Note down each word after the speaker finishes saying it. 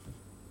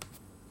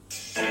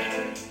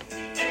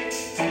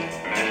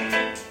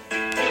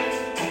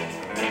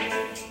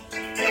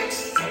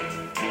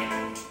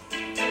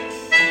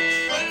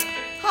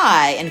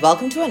and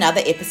welcome to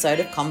another episode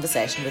of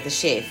Conversation with a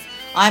Chef.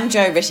 I'm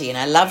Jo Ritty and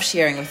I love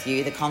sharing with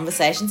you the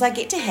conversations I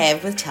get to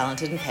have with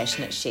talented and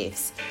passionate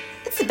chefs.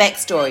 It's the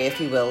backstory, if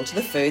you will, to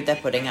the food they're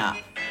putting up.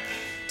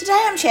 Today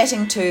I'm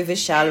chatting to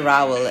Vishal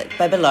Rawal at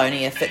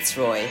Babylonia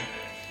Fitzroy.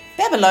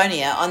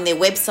 Babylonia, on their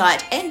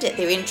website and at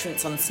their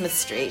entrance on Smith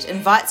Street,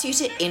 invites you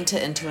to enter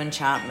into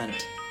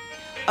enchantment.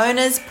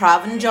 Owners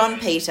Pravin John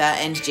Peter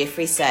and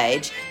Jeffrey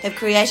Sage have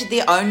created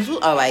their own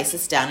little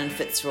oasis down in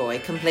Fitzroy,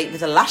 complete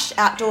with a lush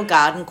outdoor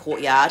garden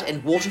courtyard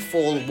and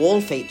waterfall wall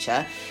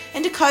feature,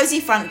 and a cosy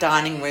front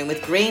dining room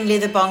with green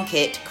leather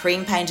banquette,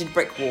 cream-painted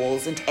brick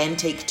walls and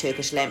antique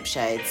Turkish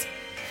lampshades.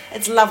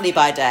 It's lovely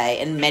by day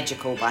and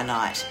magical by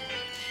night.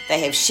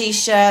 They have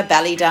shisha,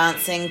 belly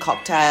dancing,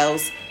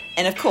 cocktails,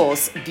 and of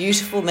course,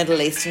 beautiful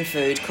Middle Eastern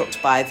food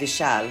cooked by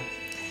Vishal.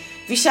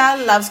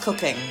 Vishal loves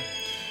cooking.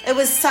 It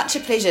was such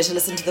a pleasure to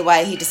listen to the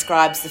way he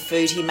describes the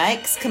food he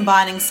makes,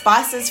 combining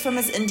spices from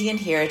his Indian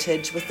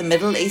heritage with the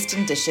Middle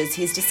Eastern dishes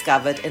he's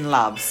discovered and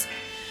loves.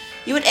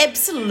 You would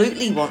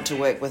absolutely want to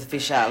work with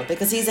Vishal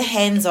because he's a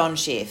hands-on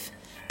chef,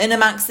 in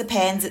amongst the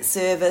pans at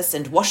service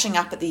and washing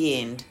up at the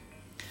end.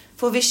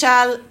 For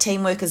Vishal,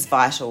 teamwork is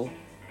vital,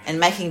 and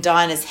making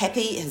diners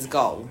happy his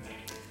goal.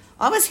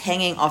 I was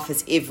hanging off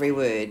his every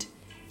word,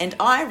 and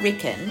I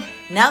reckon,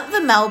 now that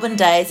the Melbourne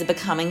days are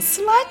becoming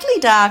slightly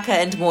darker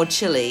and more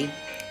chilly,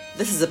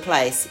 this is a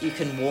place you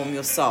can warm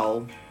your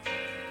soul.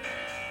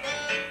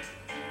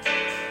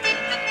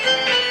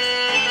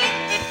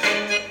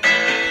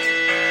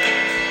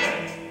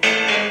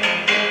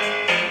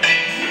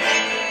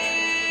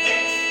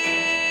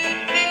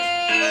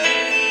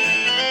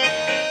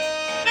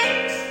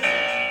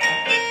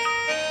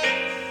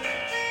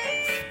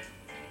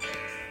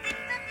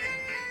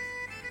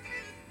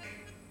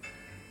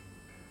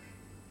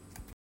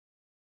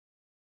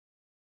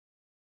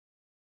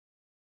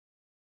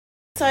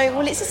 So,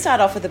 well, let's just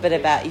start off with a bit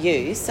about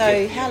you.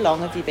 So, how long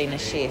have you been a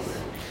chef?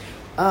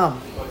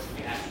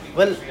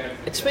 Well,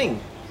 it's been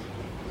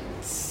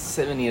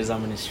 7 years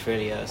I'm in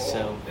Australia,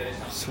 so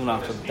soon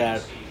after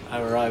that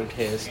I arrived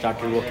here,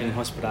 started working in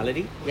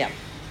hospitality. Yeah.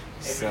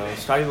 So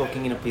started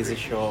working in a pizza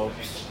shop,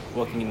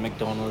 working in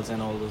McDonald's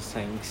and all those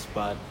things,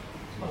 but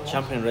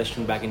jumped in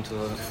restaurant back in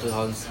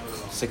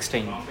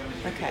 2016.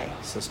 Okay.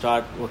 So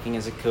start working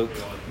as a cook.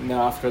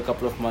 Now after a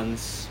couple of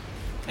months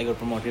I got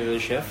promoted to a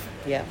chef.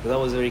 Yeah. Because I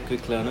was a very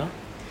quick learner.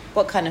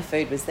 What kind of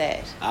food was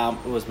that?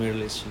 It was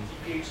Middle Eastern.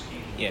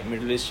 Yeah,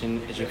 Middle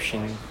Eastern,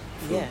 Egyptian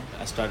food. Yeah.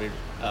 I started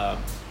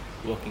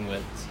working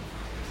with.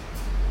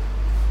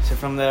 So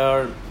from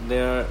there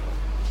are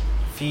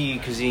few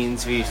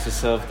cuisines we used to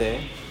serve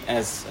there.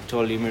 As I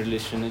told you, Middle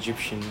Eastern,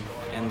 Egyptian,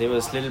 and there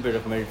was a little bit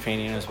of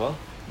Mediterranean as well.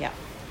 Yeah.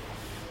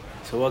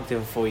 So I worked there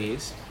for 4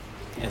 years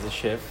as a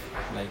chef.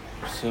 Like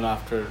soon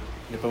after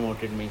they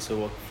promoted me, so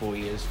worked 4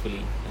 years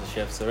fully as a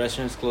chef. So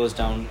restaurants closed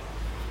down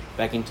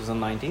back in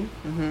 2019,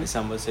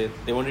 December. So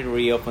they wanted to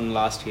reopen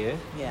last year.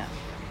 Yeah.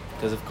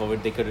 Because of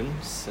COVID, they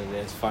couldn't, so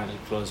they finally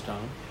closed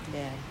down.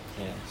 Yeah.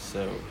 Yeah,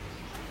 so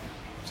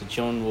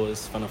John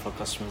was one of our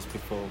customers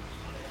before,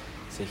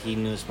 so he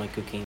knows my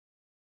cooking.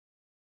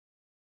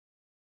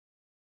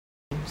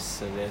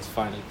 So they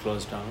finally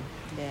closed down.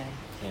 Yeah.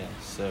 Yeah,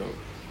 so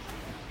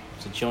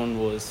John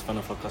was one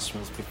of our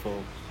customers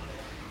before,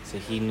 so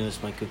he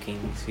knows my cooking.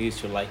 So he used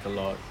to like a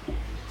lot.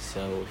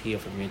 So he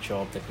offered me a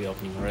job that we're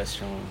opening a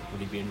restaurant.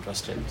 Would you be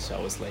interested? So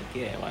I was like,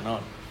 yeah, why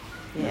not?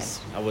 Yeah.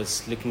 Yes, I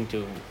was looking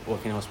to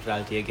work in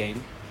hospitality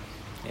again.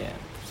 Yeah.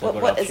 So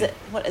What is it?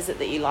 What is it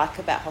that you like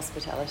about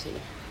hospitality?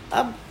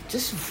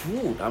 Just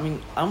food. I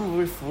mean, I'm a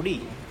very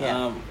foodie.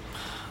 Yeah.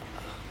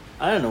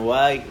 I don't know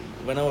why.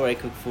 Whenever I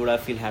cook food, I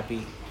feel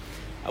happy.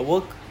 I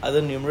work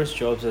other numerous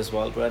jobs as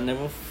well, but I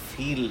never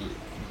feel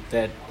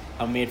that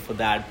I'm made for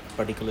that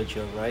particular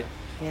job, right?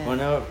 Yeah.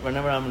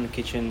 Whenever I'm in the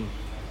kitchen,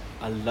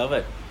 I love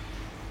it.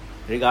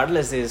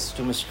 Regardless, there's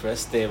too much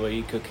stress there where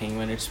you're cooking.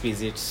 When it's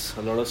busy, it's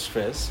a lot of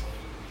stress.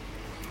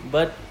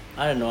 But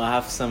I don't know, I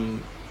have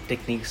some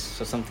techniques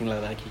or something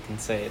like that you can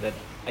say that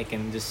I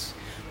can just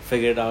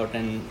figure it out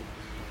and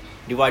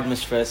divide my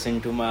stress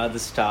into my other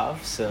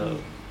stuff. So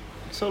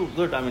it's all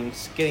good. I mean,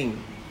 it's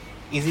getting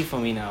easy for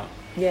me now.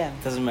 Yeah.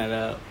 It doesn't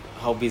matter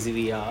how busy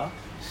we are.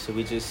 So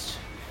we just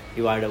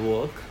divide our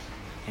work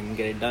and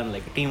get it done.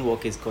 Like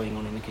teamwork is going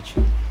on in the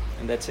kitchen.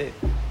 And that's it.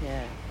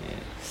 Yeah. Yeah.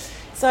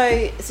 So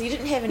you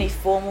didn't have any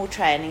formal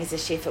training as a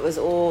chef. It was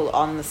all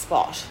on the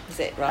spot. Is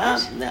that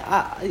right?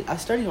 I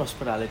studied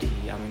hospitality.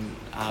 I mean,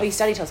 You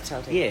studied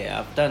hospitality. Yeah,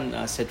 I've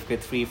done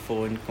certificate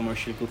 3-4 in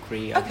commercial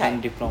cookery. I've Okay.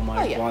 done diploma,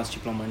 yeah. advanced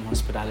diploma in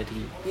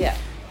hospitality. Yeah.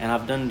 And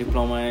I've done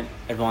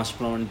advanced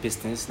diploma in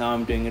business. Now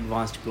I'm doing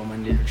advanced diploma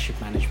in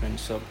leadership management.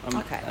 So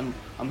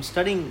I'm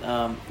studying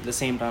the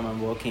same time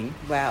I'm working.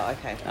 Wow.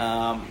 Okay.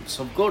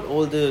 So I've got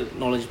all the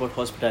knowledge about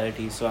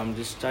hospitality. So I'm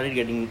just started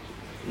getting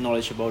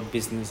knowledge about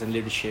business and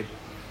leadership.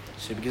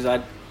 So because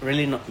I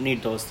really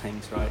need those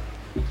things, right?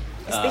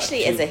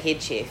 Especially as a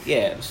head chef.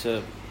 Yeah.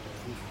 So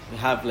we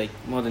have like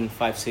more than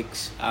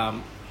 5-6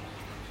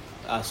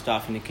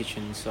 staff in the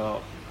kitchen.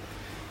 So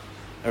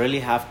I really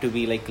have to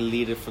be like a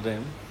leader for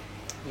them.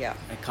 Yeah.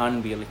 I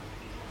can't be like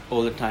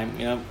all the time.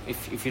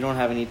 If you don't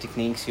have any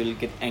techniques, you'll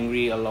get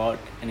angry a lot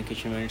in the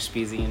kitchen when it's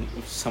busy, and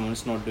if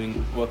someone's not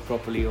doing work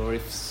properly, or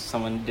if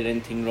someone did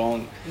anything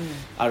wrong,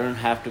 I don't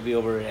have to be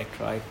overreact,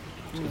 right?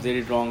 So if they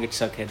did wrong,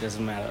 it's okay, it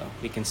doesn't matter.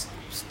 We can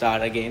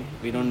start again.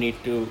 We don't need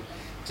to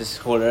just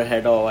hold our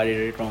head, oh, I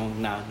did it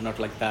wrong. Nah, not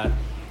like that.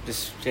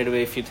 Just straight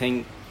away, if you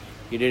think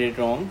you did it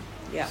wrong,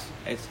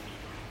 it's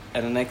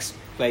at the next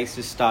place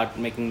to start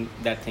making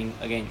that thing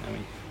again. I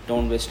mean,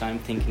 don't waste time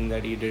thinking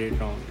that you did it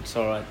wrong. It's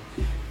alright.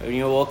 When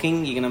you're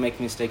working, you're gonna make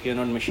mistakes. You're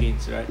not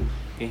machines, right?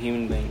 You're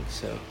human beings.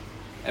 So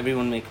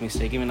everyone makes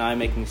mistakes. Even I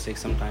make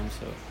mistakes sometimes.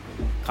 So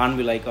can't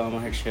be like, oh, I'm a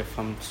head chef,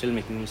 I'm still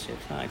making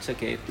mistakes. No, it's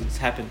okay. It's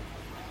happened.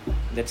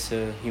 That's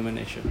a human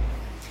nature.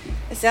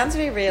 It sounds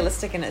very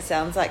realistic, and it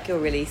sounds like you're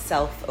really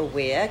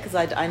self-aware, because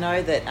I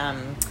know that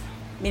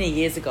many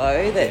years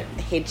ago that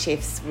head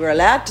chefs were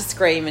allowed to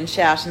scream and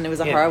shout, and there was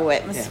a horrible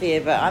atmosphere,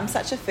 but I'm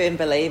such a firm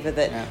believer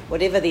that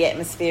whatever the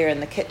atmosphere in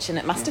the kitchen,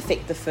 it must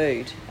affect the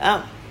food.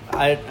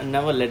 I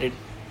never let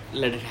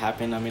it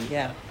happen. I mean,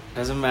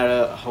 doesn't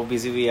matter how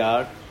busy we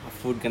are, our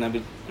food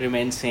gonna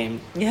remain same.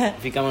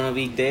 If we come on a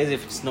weekdays,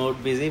 if it's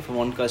not busy for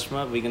one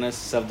customer, we're gonna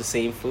serve the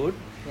same food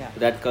to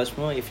that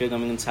customer. If you're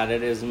coming on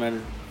Saturday, doesn't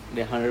matter,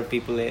 there are 100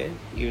 people there,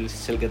 you will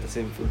still get the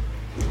same food.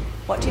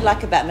 What do you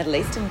like about Middle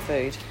Eastern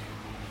food?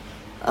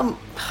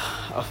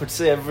 I would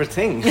say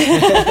everything.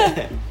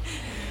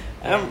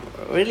 I'm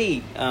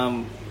really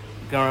grown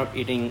up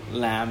eating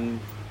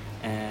lamb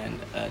and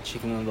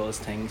chicken and those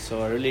things,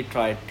 so I really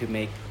tried to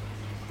make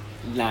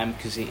lamb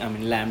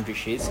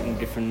dishes in a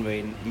different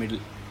way,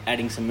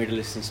 adding some Middle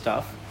Eastern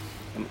stuff.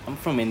 I'm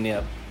from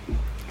India,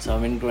 so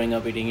I've been growing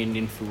up eating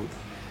Indian food.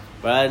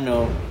 But I don't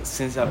know,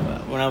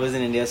 when I was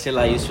in India, still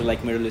I used to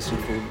like Middle Eastern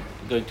food,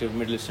 going to a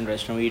Middle Eastern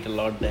restaurant, we eat a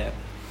lot there.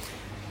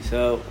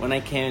 So when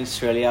I came to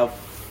Australia,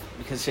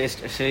 because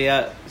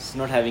Australia is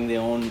not having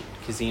their own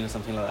cuisine or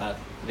something like that,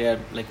 they are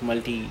like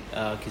multi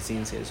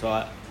cuisines here. So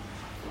I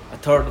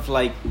thought of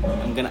like,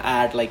 I'm gonna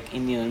add like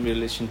Indian and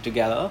Middle Eastern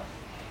together.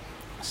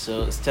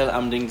 So still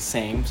I'm doing the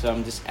same. So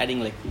I'm just adding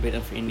like a bit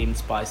of Indian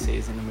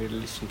spices in the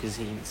Middle Eastern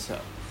cuisine. So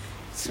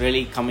it's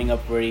really coming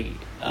up very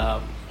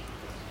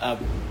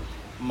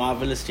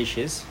marvelous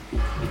dishes,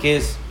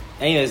 because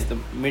anyways the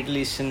Middle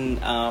Eastern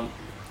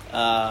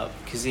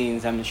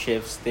cuisines,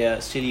 chefs, they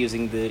are still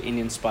using the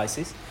Indian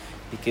spices,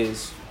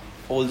 because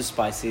all the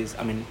spices,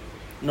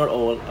 not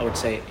all, I would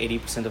say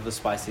 80% of the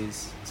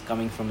spices is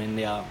coming from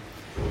India,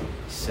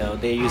 so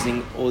they're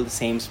using all the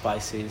same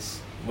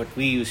spices what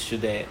we used to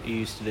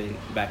do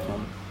back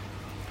home.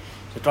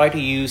 So try to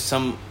use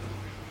some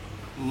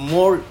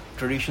more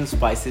traditional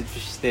spices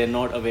which they're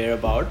not aware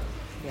about.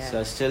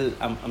 So still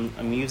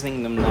I'm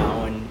using them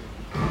now, and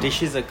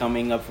dishes are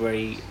coming up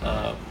very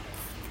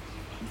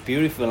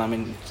beautiful.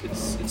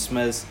 It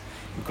smells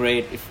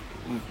great. If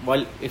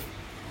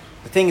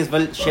the thing is,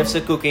 while chefs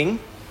are cooking,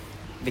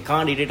 they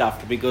can't eat it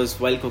after, because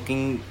while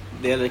cooking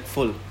they're like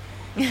full.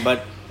 But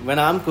when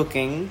I'm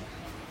cooking,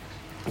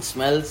 it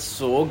smells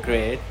so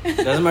great.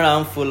 Doesn't matter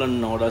I'm full or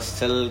not, I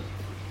still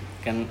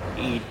can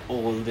eat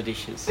all the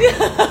dishes.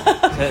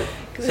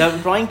 So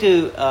I'm trying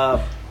to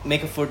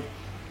make a food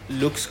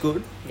looks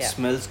good,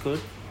 smells good,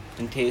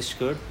 and tastes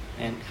good,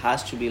 and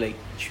has to be like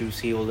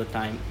juicy all the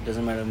time.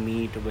 Doesn't matter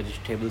meat or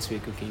vegetables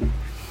we're cooking.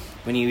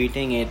 When you're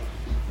eating it,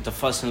 the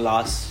first and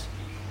last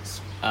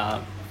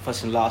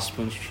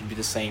spoon should be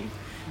the same.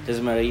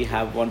 Doesn't matter you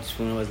have one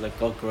spoon, it was like,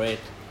 oh great,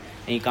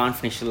 and you can't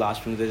finish the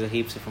last spoon, there's a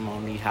heaps of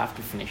amount, you have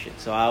to finish it.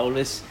 So I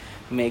always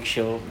make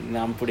sure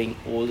I'm putting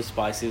all the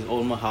spices,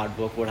 all my hard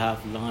work, what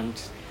I've learned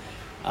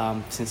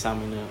since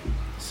I'm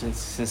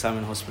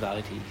in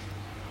hospitality.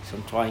 So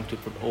I'm trying to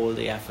put all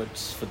the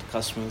efforts for the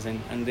customers,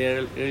 and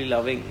they're really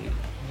loving it.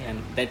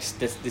 And that's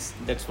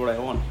what I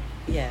want.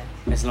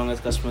 As long as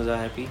customers are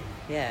happy,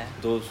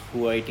 those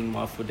who are eating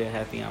my food, they're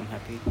happy, I'm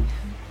happy.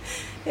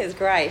 That's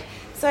great.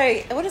 So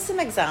what are some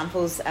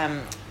examples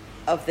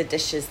of the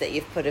dishes that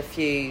you've put a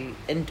few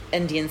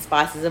Indian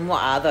spices, and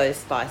what are those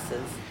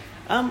spices?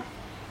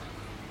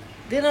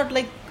 They're not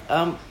like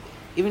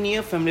even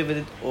you're familiar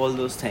with all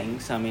those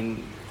things.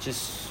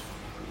 Just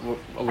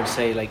I would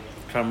say like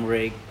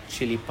turmeric,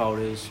 chili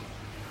powders,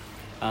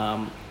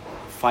 5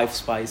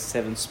 spice,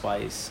 7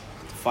 spice.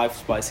 The 5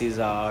 spices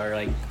are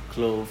like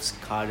cloves,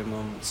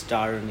 cardamom,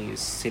 star anise,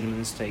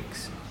 cinnamon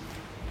sticks,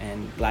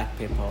 and black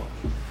pepper.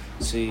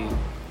 So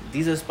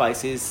these are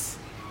spices.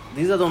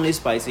 These are the only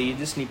spices. You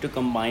just need to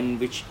combine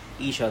with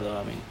each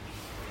other.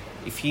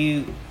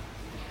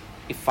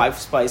 If 5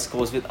 spice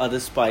goes with other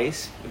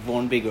spice, it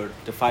won't be good.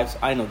 The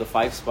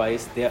 5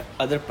 spice, there are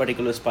other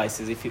particular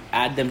spices. If you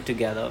add them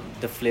together,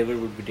 the flavor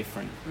would be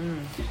different.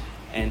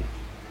 And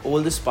all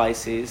the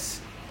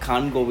spices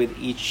can't go with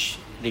each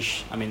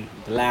dish. The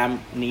lamb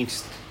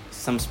needs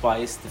some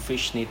spice, the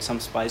fish needs some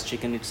spice,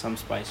 chicken needs some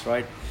spice,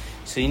 right?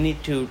 So you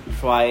need to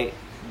try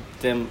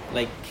them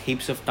like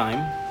heaps of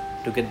time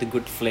to get the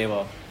good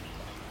flavor.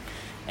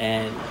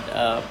 And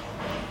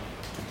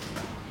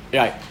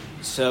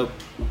so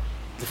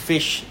the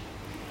fish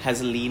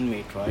has a lean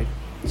meat, right?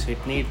 so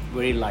it need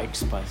very light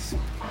spice.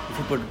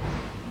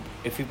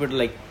 If you put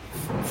like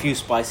few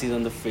spices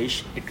on the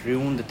fish, it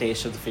ruins the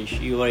taste of the fish.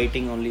 You are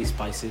eating only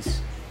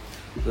spices.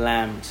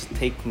 Lamb, it's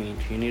thick meat.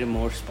 You need a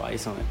more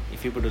spice on it.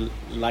 If you put a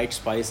light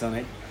spice on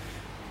it,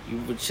 you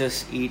would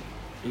just eat.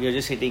 You're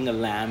just eating a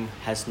lamb,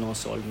 has no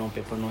salt, no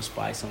pepper, no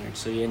spice on it.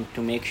 So you need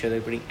to make sure that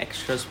you're putting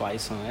extra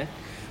spice on it,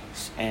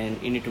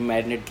 and you need to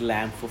marinate the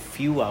lamb for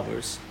few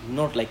hours,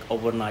 not like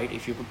overnight.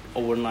 If you put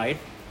overnight,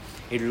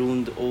 it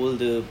ruins all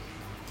the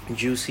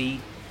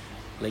juicy.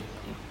 Like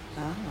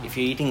if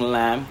you're eating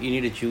lamb, you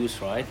need a juice,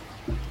 right?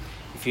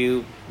 If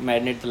you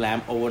marinate the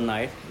lamb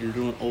overnight, it'll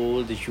ruin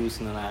all the juice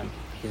in the lamb.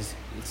 Because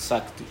it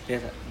sucks.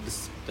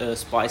 The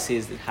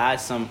spices, it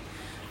has some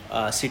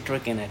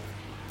citric in it.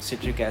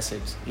 Citric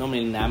acids.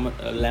 Normally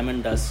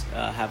lemon does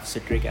have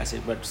citric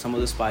acid, but some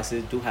of the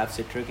spices do have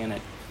citric in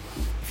it.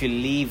 If you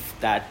leave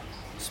that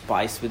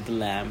spice with the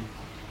lamb,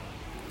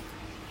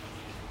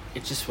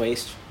 it's just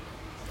waste.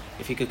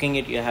 If you're cooking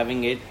it, you're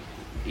having it,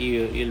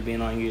 you'll be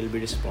annoying, you'll be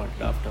disappointed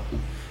after.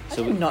 I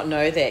did not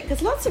know that,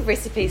 because lots of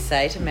recipes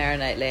say to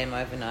marinate lamb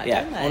overnight,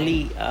 don't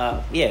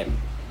they?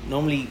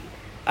 Normally,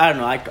 I don't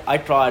know, I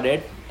tried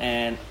it,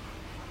 and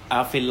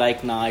I feel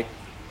like now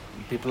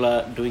people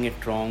are doing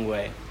it wrong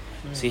way.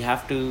 So you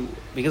have to,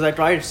 because I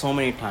tried it so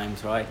many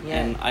times, right?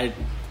 Yeah. And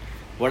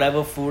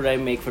whatever food I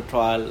make for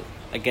trial,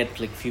 I get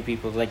like few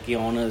people, like the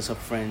owners or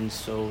friends,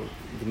 so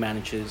the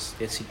managers,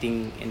 they're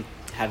sitting and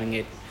having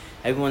it.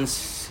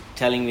 Everyone's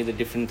telling me the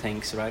different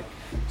things, right?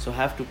 So I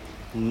have to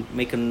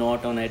make a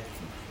note on it.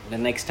 The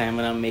next time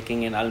when I'm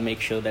making it, I'll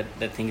make sure that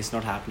that thing is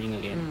not happening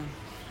again.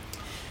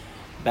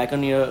 Back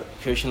on your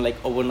question, like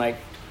overnight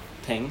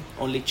thing,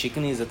 only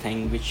chicken is a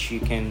thing which you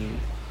can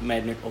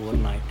marinate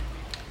overnight.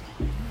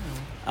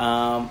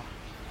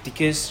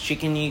 Because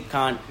chicken, you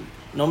can't,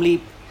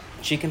 normally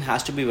chicken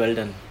has to be well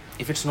done.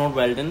 If it's not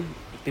well done,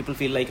 people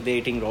feel like they're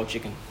eating raw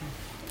chicken.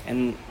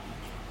 And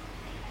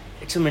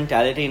it's a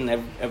mentality in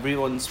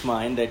everyone's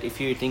mind that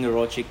if you're eating a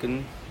raw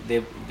chicken,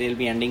 they'll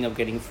be ending up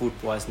getting food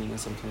poisoning or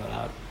something like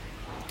that.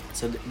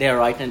 So they're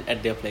right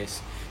at their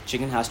place.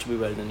 Chicken has to be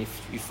well done.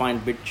 If you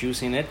find bit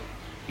juice in it,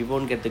 you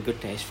won't get the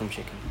good taste from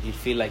chicken. You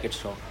feel like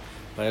it's raw.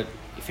 But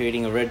if you're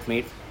eating a red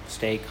meat,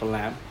 steak or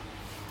lamb,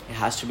 it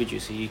has to be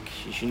juicy.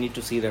 You need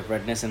to see that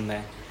redness in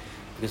there.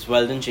 Because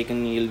well done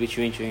chicken, you'll be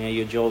chewing, and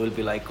your jaw will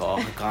be like, oh,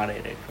 I can't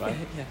eat it, right?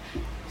 Yeah.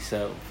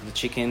 So for the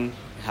chicken,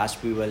 it has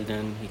to be well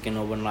done. You can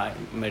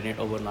marinate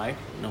overnight,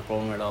 no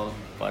problem at all.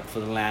 But for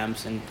the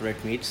lambs and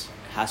red meats,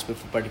 it has to be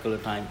for a particular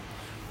time,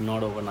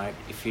 not overnight.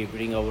 If you're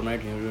eating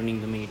overnight, you're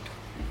ruining the meat.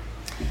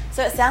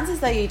 So it sounds as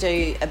though you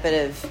do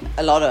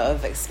a lot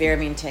of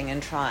experimenting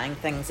and trying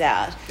things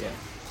out. Yeah.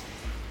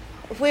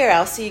 Where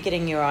else are you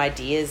getting your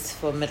ideas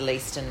for Middle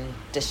Eastern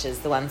dishes,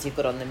 the ones you've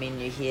got on the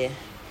menu here?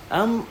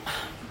 I'm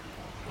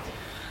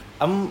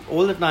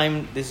all the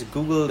time, there's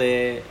Google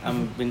there.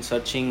 I've been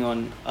searching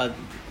on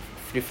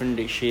different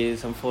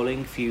dishes. I'm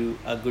following few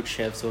good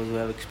chefs, those who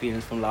have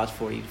experience from last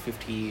 40 to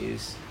 50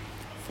 years.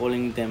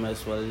 Following them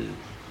as well.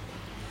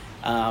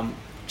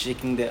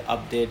 Checking the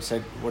updates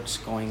at what's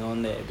going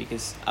on there,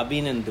 because I've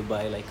been in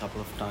Dubai like a couple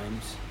of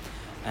times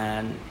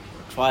and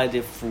tried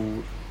their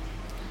food.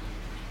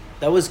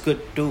 That was good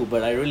too,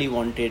 but I really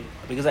wanted,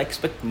 because I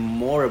expect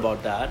more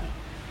about that,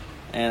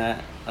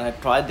 and I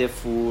tried their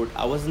food.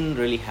 I wasn't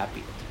really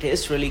happy. The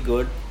taste really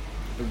good,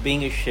 but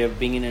being a chef,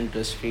 being in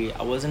industry,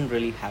 I wasn't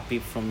really happy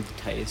from the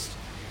taste.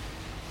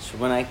 So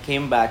when I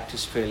came back to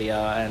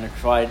Australia and I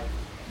tried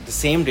the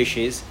same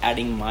dishes,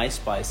 adding my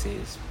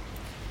spices,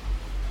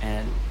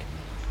 and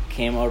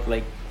came out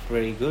like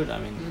pretty good. I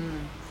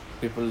mean,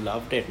 people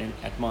loved it, and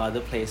at my other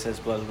place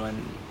as well,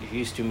 when I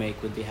used to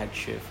make with the head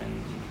chef,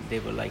 and they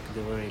were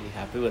really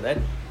happy with it.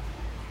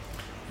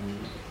 And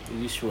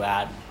we used to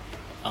add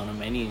on the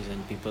menus,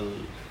 and people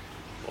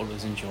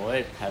always enjoy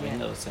it, having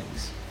those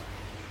things.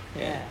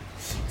 Yeah.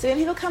 So when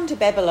people come to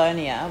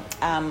Babylonia,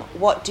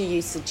 what do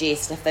you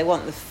suggest if they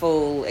want the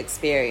full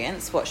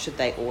experience? What should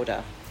they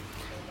order?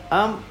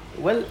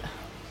 Well,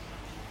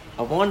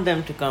 I want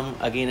them to come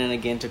again and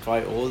again to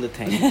try all the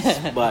things,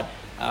 but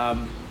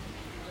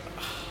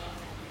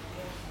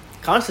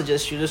can't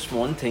suggest you just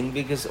one thing,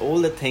 because all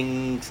the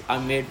things are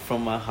made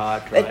from my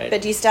heart, right?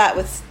 But do you start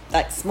with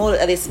like smaller?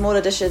 Are there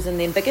smaller dishes and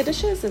then bigger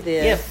dishes? Are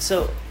there? Yeah.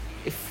 So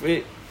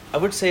I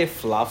would say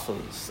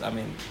falafels. I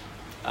mean,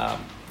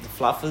 the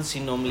falafels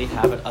you normally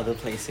have at other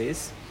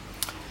places.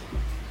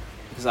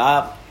 Because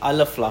I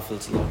love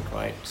falafels a lot,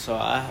 right? So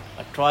I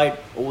tried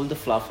all the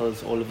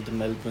falafels all over the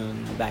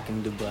Melbourne, back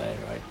in Dubai,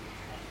 right?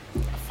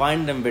 I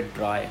find them a bit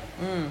dry.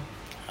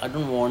 I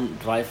don't want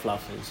dry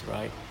falafels,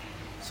 right?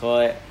 So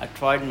I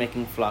tried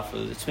making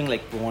falafel. It's been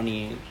like 1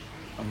 year.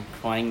 I'm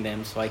trying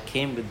them. So I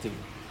came with the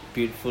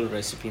beautiful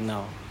recipe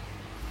now.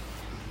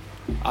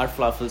 Our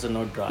falafels are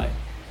not dry.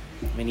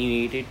 When you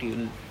eat it,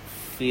 you'll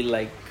feel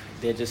like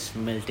they're just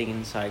melting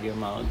inside your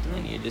mouth,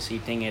 and you're just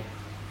eating it.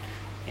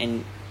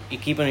 And you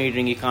keep on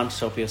eating, you can't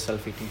stop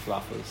yourself eating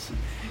falafels.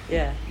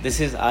 Yeah. This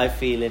is, I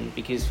feel, and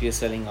because we're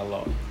selling a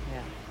lot.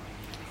 Yeah.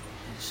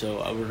 So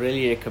I would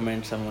really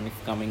recommend someone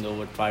if coming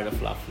over try the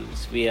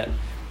falafels. We are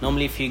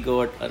normally if you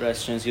go at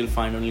restaurants you'll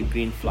find only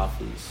green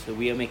falafels. So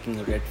we are making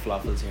the red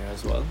falafels here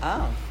as well.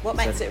 Oh, what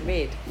makes So- it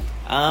red?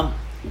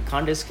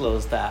 Can't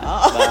disclose that,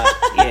 Oh.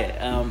 but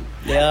yeah,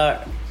 they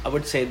are. I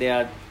would say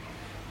they're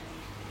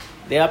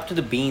up to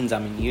the beans. I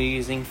mean, we're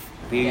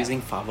Yeah.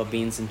 using fava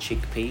beans and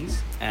chickpeas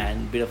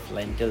and bit of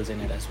lentils in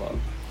it as well.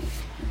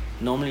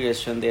 Normally,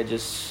 restaurant they're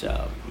just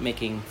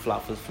making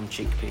falafels from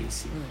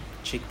chickpeas.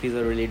 Chickpeas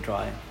are really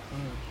dry,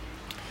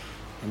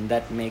 and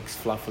that makes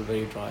falafel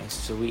very dry.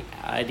 So we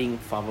adding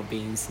fava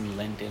beans and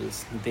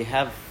lentils. They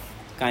have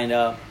kind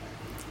of,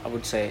 I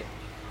would say,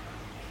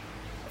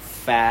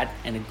 fat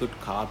and a good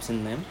carbs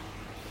in them,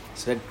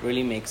 so that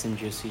really makes them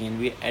juicy. And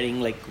we're adding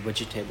like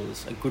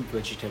vegetables, good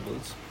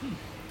vegetables.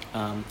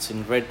 So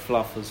in red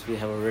falafels we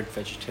have a red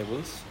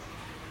vegetables,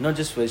 not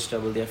just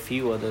vegetable. There are a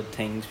few other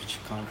things which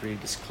you can't really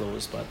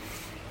disclose, but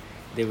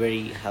they're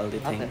very healthy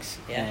Love it, things.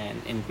 yeah.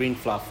 And in green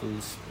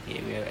falafels, yeah,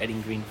 we are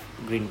adding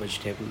green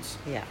vegetables.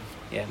 Yeah.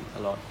 Yeah,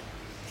 a lot.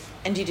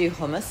 And you do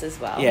hummus as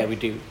well? Yeah, we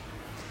do.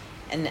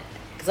 And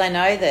because I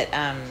know that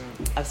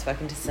I've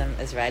spoken to some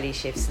Israeli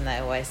chefs and they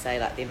always say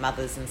like their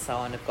mothers and so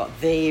on have got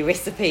the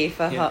recipe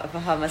for, Yeah. for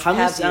hummus.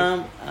 Hummus.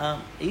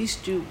 How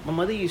do you... My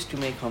mother used to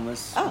make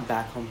hummus Oh.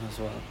 back home as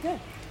well. Yeah.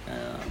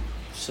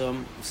 So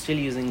I'm still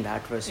using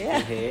that recipe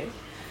Yeah. here.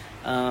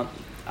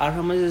 Our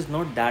hummus is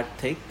not that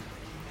thick,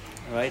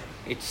 right?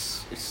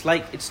 It's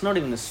like it's not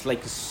even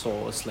like a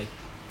sauce. Like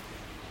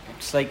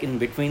it's like in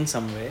between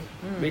somewhere.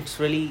 But it's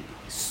really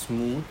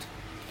smooth,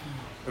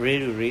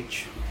 really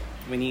rich.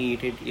 When you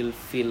eat it, you'll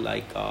feel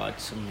like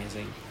it's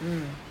amazing.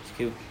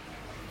 Okay,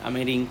 I'm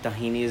adding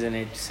tahinis in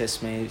it,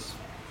 sesame,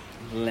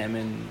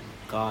 lemon,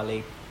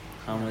 garlic,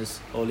 hummus,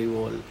 olive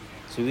oil.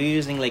 So we're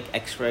using like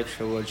extra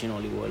virgin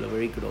olive oil, a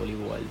very good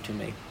olive oil to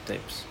make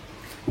dips.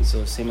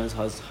 So Siemens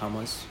has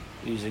hummus.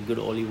 We use a good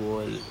olive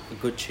oil, a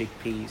good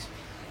chickpeas,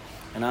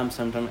 and I'm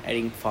sometimes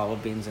adding fava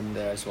beans in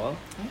there as well.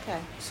 Okay.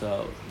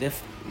 So they're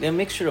a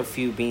mixture of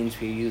few beans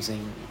we're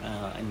using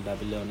in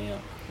Babylonia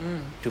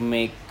to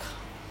make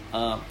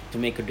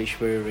a dish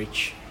very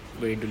rich,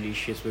 very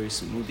delicious, very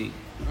smoothie.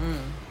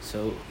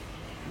 So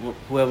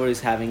whoever is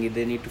having it,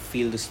 they need to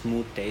feel the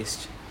smooth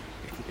taste.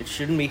 It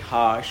shouldn't be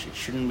harsh. It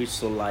shouldn't be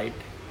so light.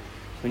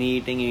 When you're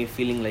eating, you're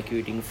feeling like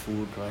you're eating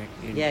food, right?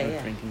 You're Yeah, not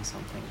yeah. drinking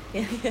something.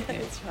 Yeah,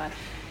 that's right.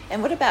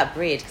 And what about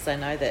bread? Because I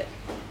know that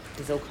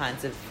there's all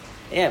kinds of...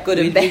 Yeah, Good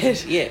and bad.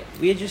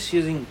 We're just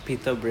using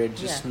pita bread,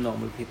 just Yeah.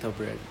 normal pita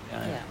bread.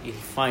 Yeah. You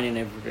find in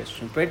every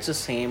restaurant. Bread's the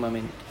same. I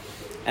mean,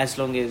 as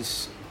long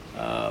as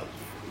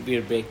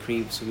we're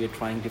bakery, so we're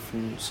trying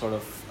different sort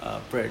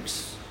of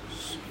breads,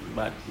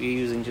 but we're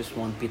using just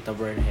one pita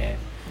bread here.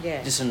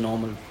 Yeah. Just a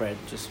normal bread.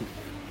 Just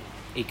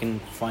you can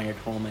find at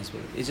home as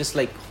well. It's just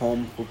like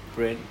home cooked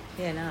bread.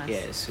 Yeah, nice.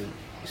 Yeah, so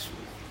it's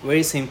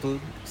very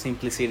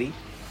simplicity.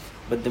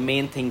 But the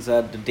main things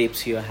are the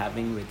dips you're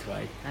having with,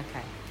 right?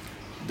 Okay.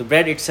 The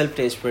bread itself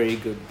tastes very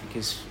good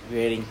because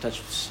we're adding touch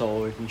of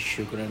salt and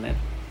sugar in it.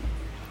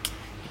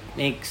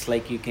 Makes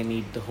like you can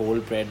eat the whole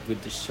bread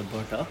with just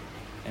butter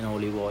and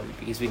olive oil,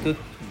 because we cook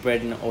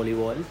bread in olive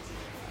oil.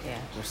 Yeah.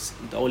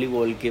 The olive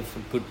oil gives a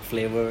good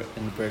flavor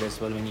in the bread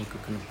as well when you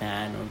cook on a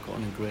pan or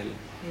on a grill,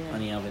 Yeah. on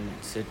the oven.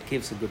 So it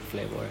gives a good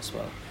flavor as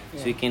well. Yeah.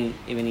 So you can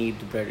even eat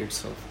the bread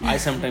itself. I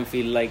sometimes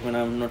feel like when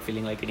I'm not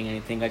feeling like eating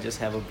anything, I just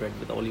have a bread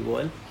with olive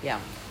oil, Yeah.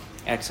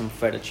 add some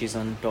feta cheese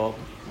on top,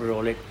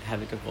 roll it,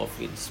 have it a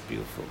coffee. It's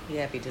beautiful.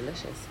 Yeah, it'd be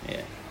delicious.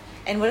 Yeah.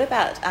 And what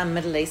about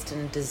Middle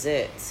Eastern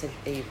desserts?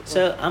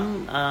 So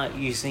I'm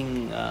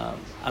using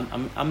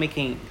I'm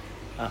making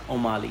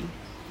omali.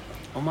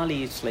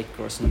 Omali is like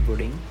croissant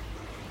pudding.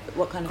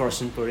 What kind of...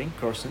 Croissant pudding,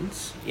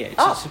 croissants. Yeah, it's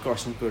Oh. just a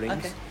croissant pudding.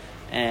 Okay.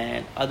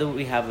 And other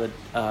we have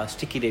a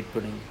sticky date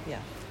pudding.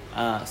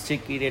 Yeah.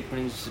 Sticky date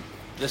pudding is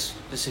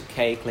just a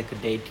cake, like a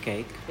date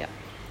cake. Yeah.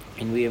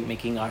 And we are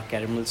making our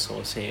caramel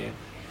sauce here.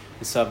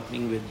 We're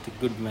serving with the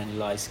good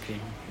vanilla ice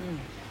cream.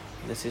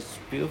 This is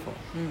beautiful.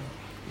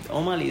 The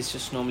omali is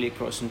just normally a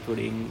croissant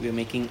pudding. We're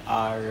making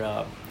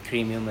our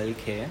creamy milk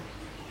here.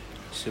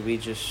 So we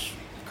just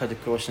cut the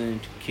croissant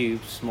into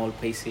cubes, small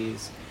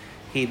pieces,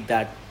 heat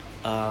that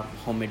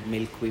homemade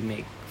milk we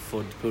make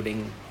for the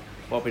pudding,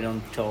 pop it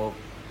on top,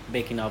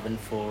 bake in oven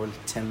for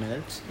 10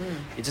 minutes.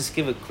 It just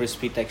give a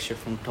crispy texture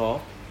from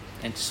top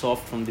and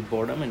soft from the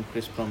bottom and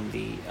crisp from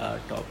the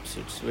top. So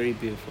it's very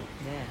beautiful,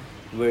 Yeah.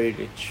 very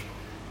rich.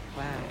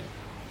 Wow. Yeah.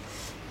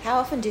 How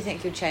often do you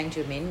think you'll change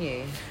your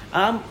menu?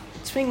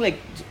 It's been like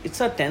it's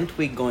our 10th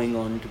week going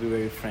on, to be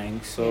very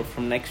frank. So Yeah.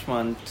 from next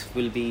month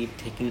we'll be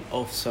taking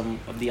off some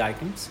of the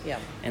items. Yeah.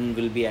 And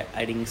we'll be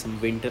adding some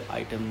winter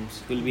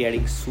items. We'll be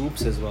adding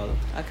soups as well.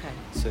 Okay.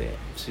 So yeah,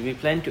 so we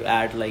plan to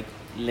add like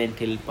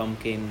lentil,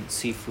 pumpkin,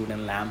 seafood,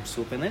 and lamb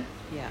soup in it.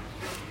 Yeah.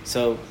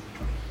 So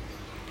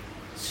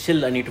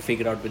still, I need to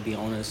figure out with the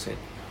owners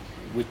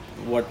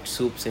what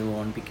soups they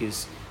want,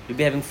 because we'll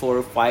be having 4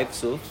 or 5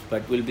 soups,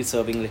 but we'll be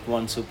serving like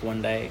one soup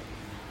one day,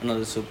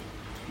 another soup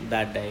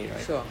that day,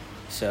 right? Sure.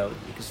 So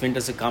because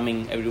winters are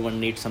coming, everyone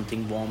needs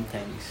something warm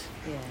things.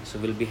 Yeah. So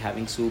we'll be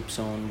having soups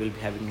on, we'll be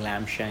having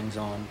lamb shanks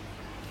on.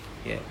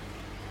 Yeah.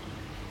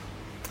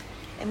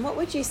 And what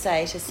would you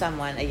say to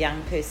someone, a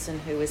young person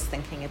who was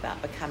thinking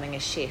about becoming a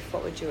chef?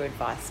 What would your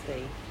advice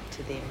be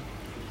to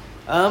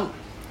them?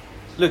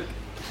 Look,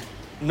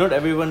 not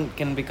everyone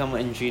can become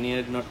an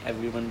engineer, not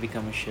everyone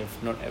become a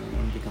chef, not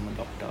everyone become a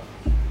doctor.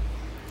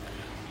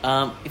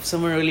 If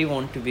someone really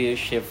want to be a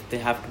chef, they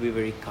have to be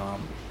very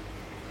calm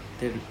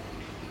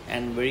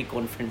and very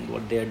confident in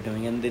what they are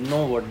doing, and they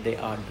know what they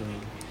are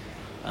doing.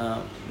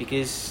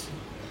 Because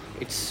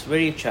it's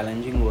very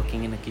challenging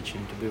working in a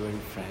kitchen, to be very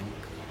frank.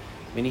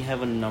 When you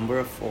have a number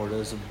of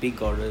orders,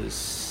 big orders,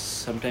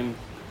 sometimes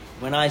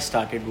when I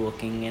started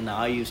working, and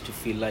I used to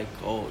feel like,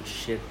 oh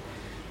shit,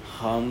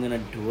 how I'm gonna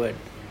do it?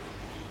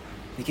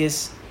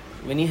 Because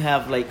when you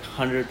have like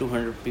 100,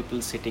 200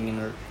 people sitting in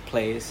a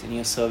place and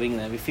you're serving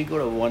them, if you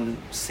got a one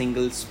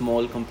single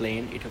small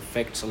complaint, it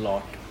affects a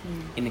lot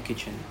in a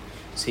kitchen.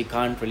 So you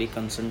can't really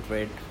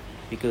concentrate,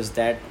 because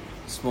that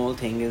small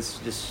thing is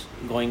just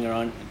going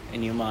around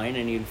in your mind,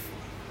 and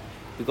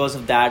because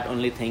of that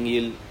only thing,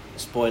 you'll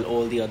spoil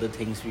all the other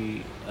things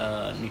we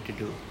need to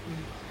do.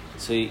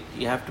 So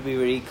you have to be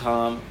very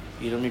calm.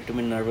 You don't need to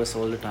be nervous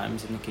all the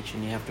times in the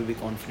kitchen. You have to be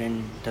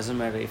confident. Doesn't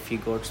matter if you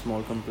got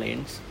small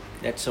complaints,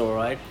 that's all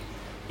right.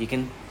 You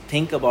can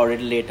think about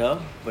it later,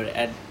 but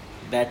at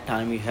that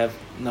time you have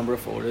number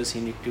of orders.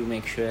 You need to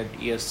make sure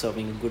that you're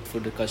serving good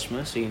food to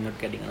customers, so you're not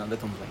getting another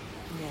complaint.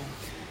 Yeah.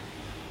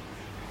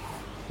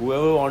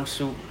 Whoever wants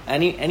to,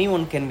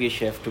 anyone can be a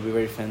chef, to be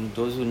very frank.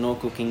 Those who know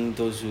cooking,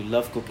 those who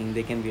love cooking,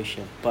 they can be a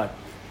chef. But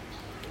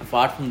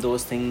apart from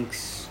those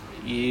things,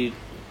 you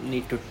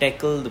need to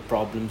tackle the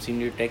problems, you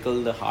need to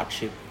tackle the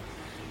hardship,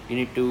 you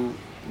need to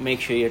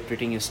make sure you're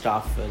treating your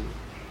staff well.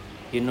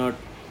 You're not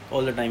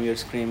all the time you're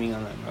screaming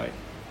on them, right?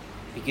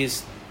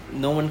 Because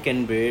no one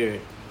can bear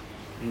it.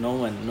 No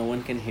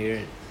one can hear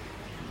it.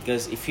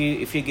 Because if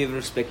you give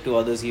respect to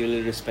others,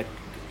 you'll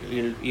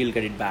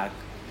get it back.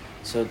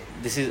 So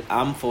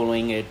I'm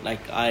following it.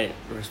 Like, I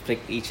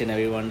respect each and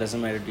everyone.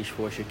 Doesn't matter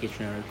dishwasher,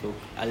 kitchener, cook.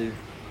 I'll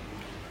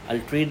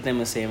treat them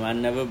the same. I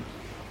never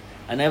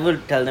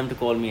tell them to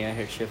call me a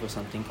head chef or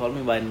something. Call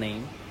me by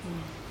name.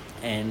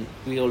 And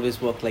we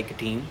always work like a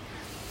team.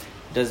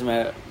 Doesn't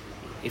matter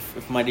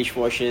if my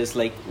dishwasher is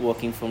like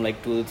working from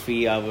like 2 to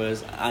 3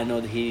 hours. I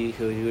know that he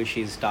or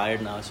she is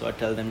tired now, so I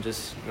tell them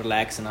just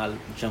relax and I'll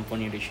jump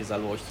on your dishes.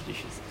 I'll wash the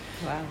dishes.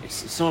 Wow.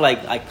 It's not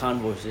like I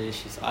can't wash the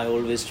dishes. I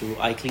always do.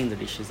 I clean the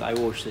dishes. I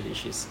wash the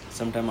dishes.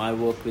 Sometimes I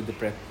work with the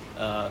prep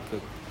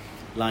cook,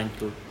 line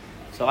cook.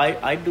 So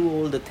I do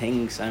all the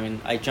things. I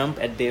mean, I jump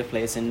at their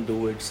place and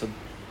do it. So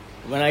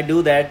when I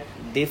do that,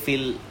 they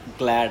feel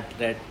glad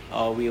that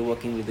we are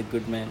working with a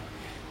good man.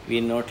 We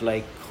are not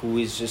like who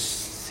is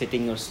just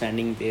sitting or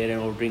standing there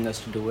and ordering us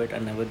to do it. I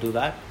never do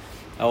that.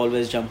 I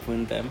always jump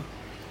with them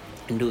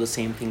and do the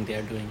same thing they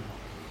are doing.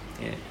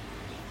 Yeah.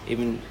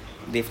 Even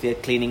if they're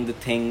cleaning the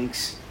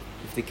things,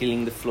 if they're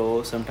cleaning the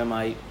floor, sometimes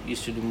I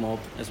used to do mop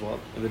as well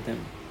with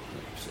them.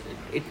 So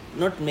it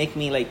not make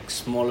me like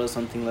small or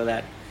something like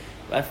that.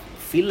 I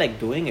feel like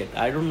doing it.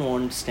 I don't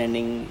want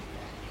standing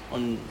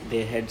on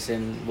their heads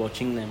and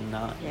watching them.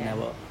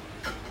 Never.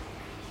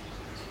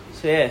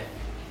 So yeah,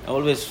 I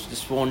always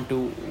just want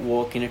to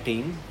work in a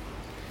team.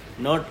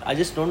 I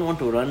just don't want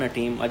to run a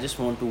team. I just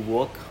want to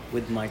work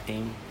with my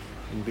team,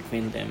 in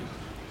between them,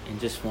 and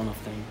just one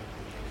of them.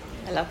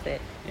 I love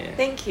that. Yeah.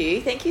 Thank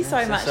you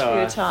so much for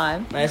your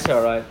time. That's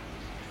all right.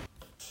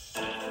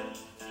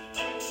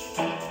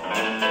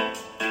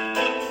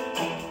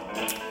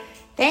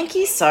 Thank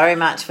you so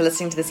much for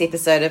listening to this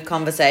episode of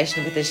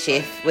Conversation with a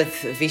Chef with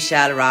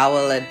Vishal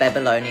Rawal at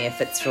Babylonia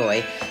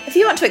Fitzroy. If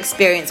you want to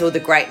experience all the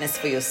greatness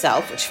for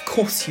yourself, which of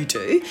course you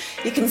do,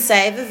 you can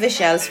savour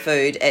Vishal's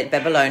food at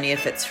Babylonia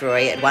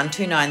Fitzroy at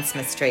 129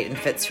 Smith Street in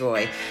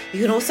Fitzroy.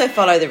 You can also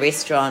follow the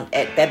restaurant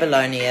at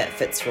Babylonia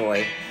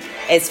Fitzroy.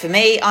 As for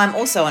me, I'm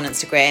also on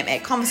Instagram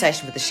at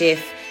Conversation with the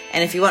Chef.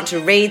 And if you want to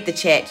read the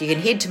chat, you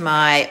can head to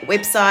my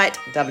website,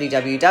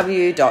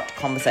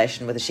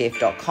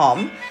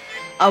 www.conversationwithachef.com.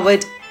 I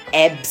would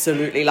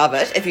absolutely love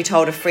it if you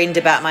told a friend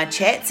about my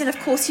chats. And of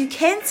course, you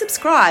can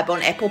subscribe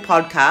on Apple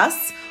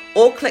Podcasts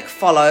or click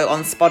follow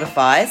on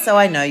Spotify so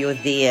I know you're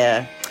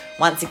there.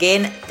 Once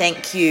again,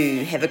 thank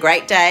you. Have a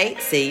great day.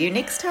 See you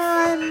next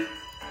time.